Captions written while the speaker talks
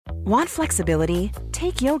Want flexibility?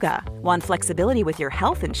 Take yoga. Want flexibility with your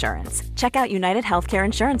health insurance? Check out United Healthcare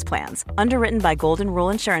Insurance Plans. Underwritten by Golden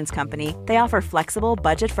Rule Insurance Company, they offer flexible,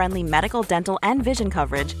 budget-friendly medical, dental, and vision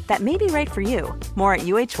coverage that may be right for you. More at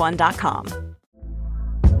uh1.com.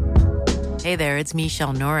 Hey there, it's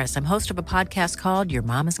Michelle Norris. I'm host of a podcast called Your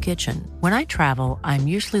Mama's Kitchen. When I travel, I'm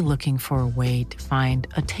usually looking for a way to find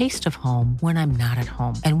a taste of home when I'm not at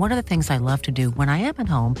home. And one of the things I love to do when I am at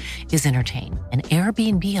home is entertain. And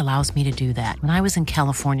Airbnb allows me to do that. When I was in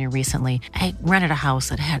California recently, I rented a house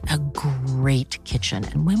that had a great kitchen.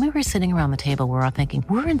 And when we were sitting around the table, we were all thinking,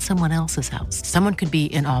 we're in someone else's house. Someone could be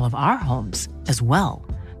in all of our homes as well.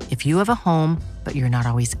 If you have a home, but you're not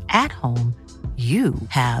always at home, you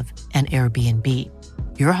have an Airbnb.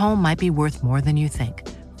 Your home might be worth more than you think.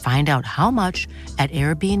 Find out how much at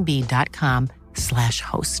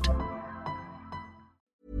airbnb.com/host.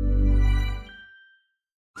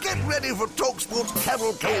 Get ready for TalkSport's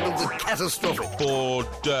cavalcade of the catastrophic.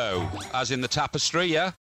 Bordeaux, as in the tapestry,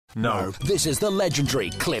 yeah? No. This is the legendary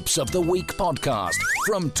Clips of the Week podcast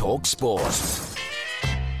from TalkSport.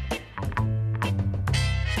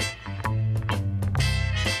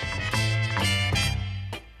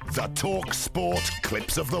 The TalkSport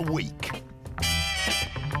Clips of the Week.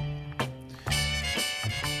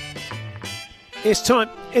 It's time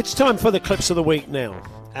for the Clips of the Week now.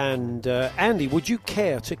 And Andy, would you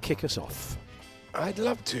care to kick us off? I'd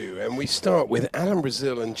love to, and we start with Alan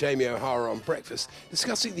Brazil and Jamie O'Hara on breakfast,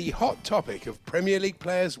 discussing the hot topic of Premier League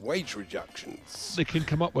players' wage reductions. They can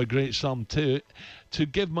come up with a great sum to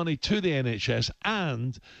give money to the NHS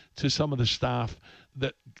and to some of the staff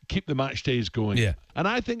that keep the match days going. Yeah. And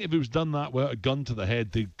I think if it was done that with a gun to the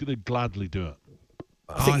head, they'd gladly do it.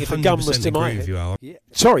 I think if a gun was to my head,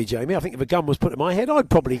 sorry, Jamie. I think if a gun was put to my head, I'd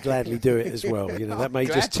probably gladly do it as well. You know, that may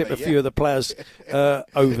just tip a few of the players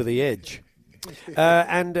over the edge.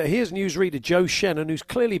 And here's newsreader Joe Shannon, who's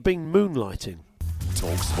clearly been moonlighting.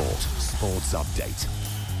 TalkSport Sports Update.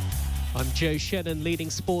 I'm Joe Shannon, leading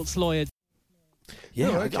sports lawyer.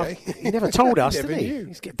 Yeah, okay. He never told us, did he? knew.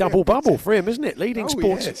 He's double bubble for him, isn't it? Leading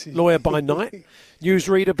sports lawyer by night,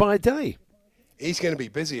 newsreader by day. He's going to be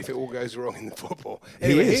busy if it all goes wrong in the football. He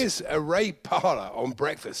Anyway, is. here's Ray Parlour on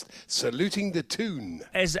breakfast, saluting the tune.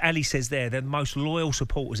 As Ali says there, the most loyal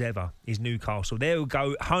supporters ever is Newcastle. They'll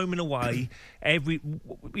go home and away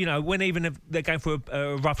when even they're going through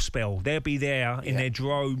a rough spell, they'll be there in their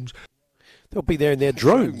drones. They'll be there in their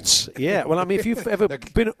drones. Yeah, well, I mean, if you've ever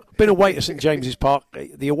been away to St James's Park,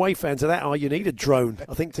 the away fans of that you need a drone,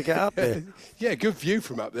 I think, to get up there. Yeah, good view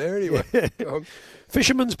from up there anyway. Go on.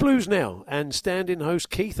 Fisherman's Blues now, and stand-in host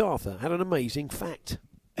Keith Arthur had an amazing fact.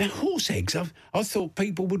 Horse eggs. I thought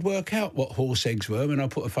people would work out what horse eggs were when I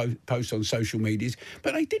put a post on social medias,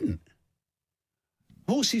 but they didn't.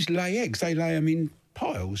 Horses lay eggs. They lay them in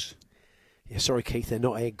piles. Yeah, sorry, Keith, they're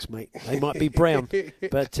not eggs, mate. They might be brown,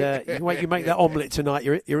 but you make that omelette tonight,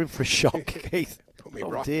 you're in for a shock, Keith.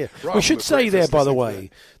 Dear. We should say there, by the way,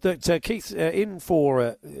 that Keith's in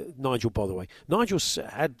for Nigel, by the way. Nigel's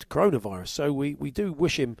had coronavirus, so we do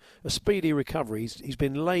wish him a speedy recovery. He's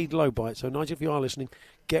been laid low by it, so Nigel, if you are listening,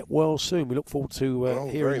 get well soon. We look forward to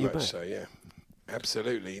hearing you back. Very much so, yeah.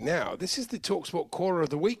 Absolutely. Now, this is the TalkSport Caller of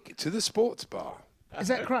the Week to the Sports Bar. Is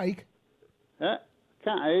that Craig? Can't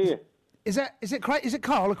hear you. Is it Craig? Is it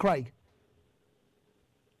Carl or Craig?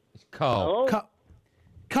 It's Carl. Hello?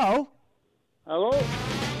 Carl? Hello?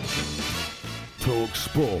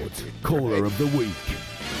 TalkSport Caller of the Week.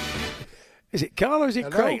 Is it Carl or is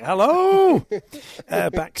it Hello? Craig? Hello!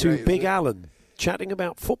 Back to Big Alan, chatting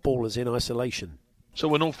about footballers in isolation. So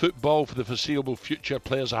with no football for the foreseeable future,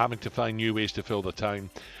 players are having to find new ways to fill the time.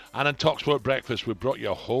 And in TalkSport Breakfast, we brought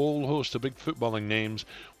you a whole host of big footballing names.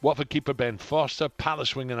 Watford keeper Ben Foster,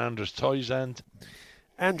 Palace winger Andros Toysend.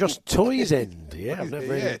 Andros Toysend, yeah, I've never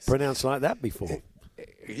heard it pronounced like that before.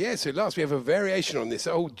 Yeah, so last we have a variation on this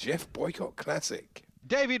old Jeff Boycott classic.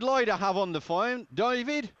 David Lloyd I have on the phone.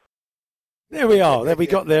 David? There we are. There we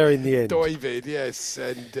got there in the end. David, yes.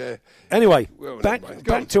 And anyway, well,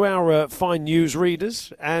 back to our fine news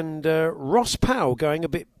readers and Ross Powell going a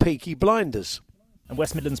bit Peaky Blinders. And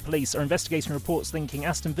West Midlands Police are investigating reports linking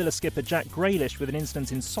Aston Villa skipper Jack Grealish with an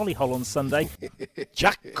incident in Solihull on Sunday.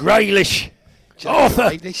 Jack Grealish!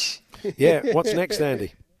 Arthur! Yeah, what's next,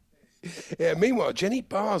 Andy? Yeah, meanwhile, Jenny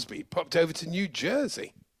Barsby popped over to New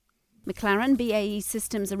Jersey. McLaren, BAE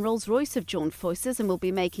Systems and Rolls-Royce have joined forces and will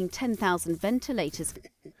be making 10,000 ventilators.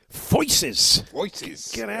 Voices!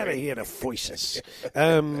 Voices! Get out of here, the voices.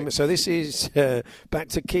 So this is back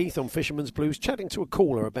to Keith on Fisherman's Blues, chatting to a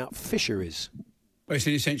caller about fisheries. Well, it's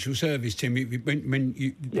an essential service, Tim.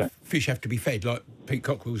 When fish have to be fed, like Pete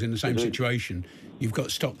Cockrell's in the same situation. You've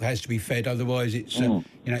got stock that has to be fed, otherwise it's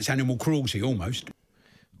it's animal cruelty almost.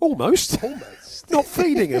 Almost. Not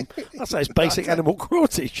feeding him. I'd say it's basic animal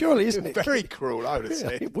cruelty, surely, isn't it? Very cruel, I would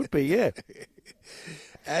say. It would be, yeah.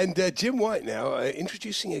 And Jim White now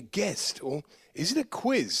introducing a guest, or is it a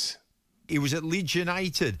quiz? He was at Leeds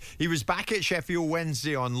United. He was back at Sheffield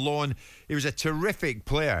Wednesday on loan. He was a terrific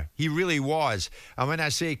player. He really was. And when I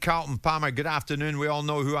say Carlton Palmer, good afternoon, we all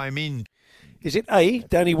know who I mean. Is it A,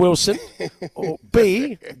 Danny Wilson, or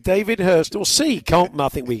B, David Hurst, or C, Carlton? I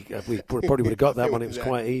think we probably would have got that one. It was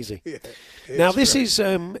quite easy. Yeah, now, this is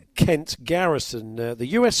Kent Garrison, the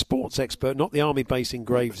US sports expert, not the army base in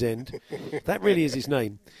Gravesend. That really is his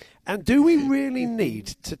name. And do we really need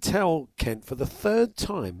to tell Kent for the third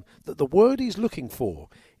time that the word he's looking for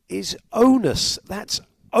is onus? That's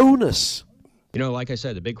onus. You know, like I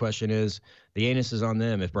said, the big question is the anus is on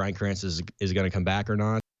them if Bryan Krantz is going to come back or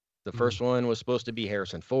not. The first one was supposed to be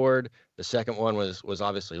Harrison Ford. The second one was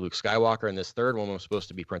obviously Luke Skywalker. And this third one was supposed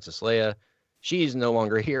to be Princess Leia. She's no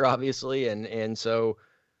longer here, obviously. And so,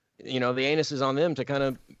 you know, the anus is on them to kind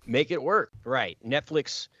of make it work. Right.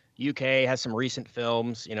 Netflix UK has some recent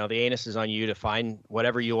films. You know, the anus is on you to find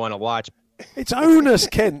whatever you want to watch. It's onus,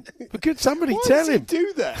 Kent. Could somebody tell him?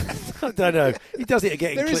 Do that? I don't know. He does it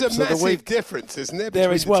again. There is a massive difference, isn't there?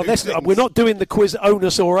 There is. Well, we're not doing the quiz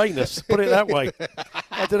onus or anus. Put it that way.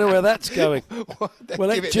 I don't know where that's going. We'll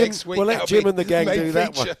let Jim and the gang do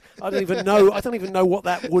that one. I don't even know what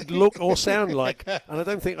that would look or sound like, and I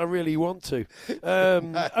don't think I really want to.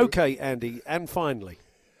 Okay, Andy, and finally,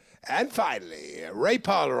 Ray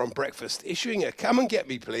Parlour on Breakfast issuing a come and get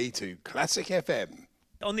me plea to Classic FM.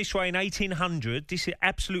 On this way in 1800, this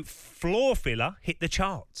absolute floor filler hit the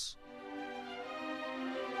charts.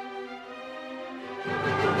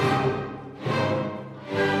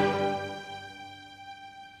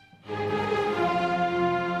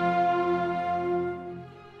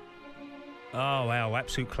 Oh, wow,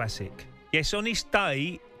 absolute classic. Yes, on this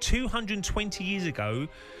day, 220 years ago,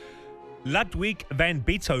 Ludwig van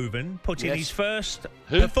Beethoven put in his first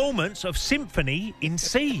performance of Symphony in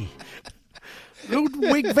C.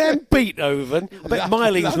 Ludwig van Beethoven. I bet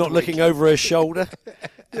Miley's not looking over her shoulder.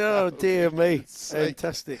 Oh, dear me.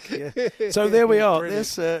 Fantastic. Yeah. So there we are.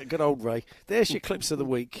 There's good old Ray. There's your clips of the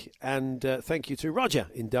week. And thank you to Roger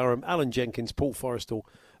in Durham, Alan Jenkins, Paul Forrestal,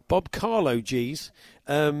 Bob Carlo G's,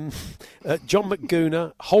 John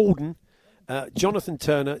McGooner, Holden, Jonathan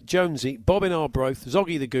Turner, Jonesy, Bob in Arbroath,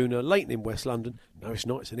 Zoggy the Gooner, Leighton in West London. No, it's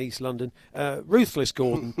not. It's in East London. Ruthless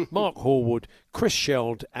Gordon, Mark Horwood, Chris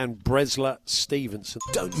Sheld, and Bresler Stevenson.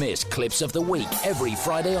 Don't miss Clips of the Week every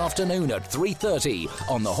Friday afternoon at 3:30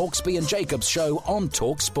 on the Hawksby and Jacobs Show on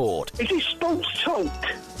Talk Sport. Is it Sports Talk?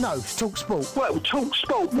 No, it's Talk Sport. Well, Talk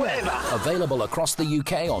Sport, whatever. Available across the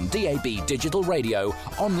UK on DAB Digital Radio,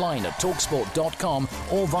 online at talksport.com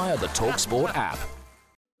or via the Talk Sport app.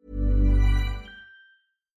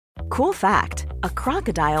 Cool fact, a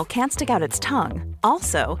crocodile can't stick out its tongue.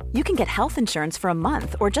 Also, you can get health insurance for a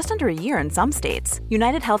month or just under a year in some states.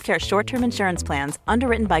 United Healthcare short-term insurance plans,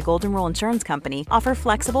 underwritten by Golden Rule Insurance Company, offer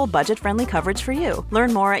flexible, budget-friendly coverage for you.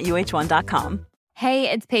 Learn more at uh1.com. Hey,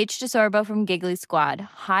 it's Paige DeSorbo from Giggly Squad.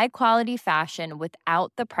 High quality fashion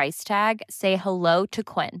without the price tag. Say hello to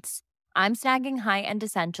Quince. I'm snagging high-end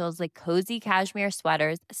essentials like cozy cashmere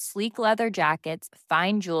sweaters, sleek leather jackets,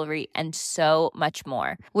 fine jewelry, and so much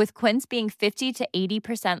more. With Quince being 50 to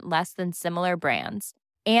 80% less than similar brands.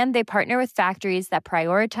 And they partner with factories that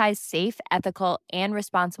prioritize safe, ethical, and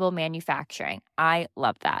responsible manufacturing. I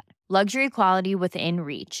love that. Luxury quality within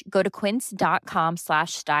reach. Go to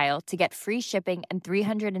quince.com/style to get free shipping and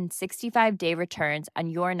 365-day returns on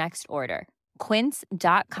your next order.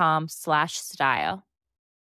 Quince.com/style.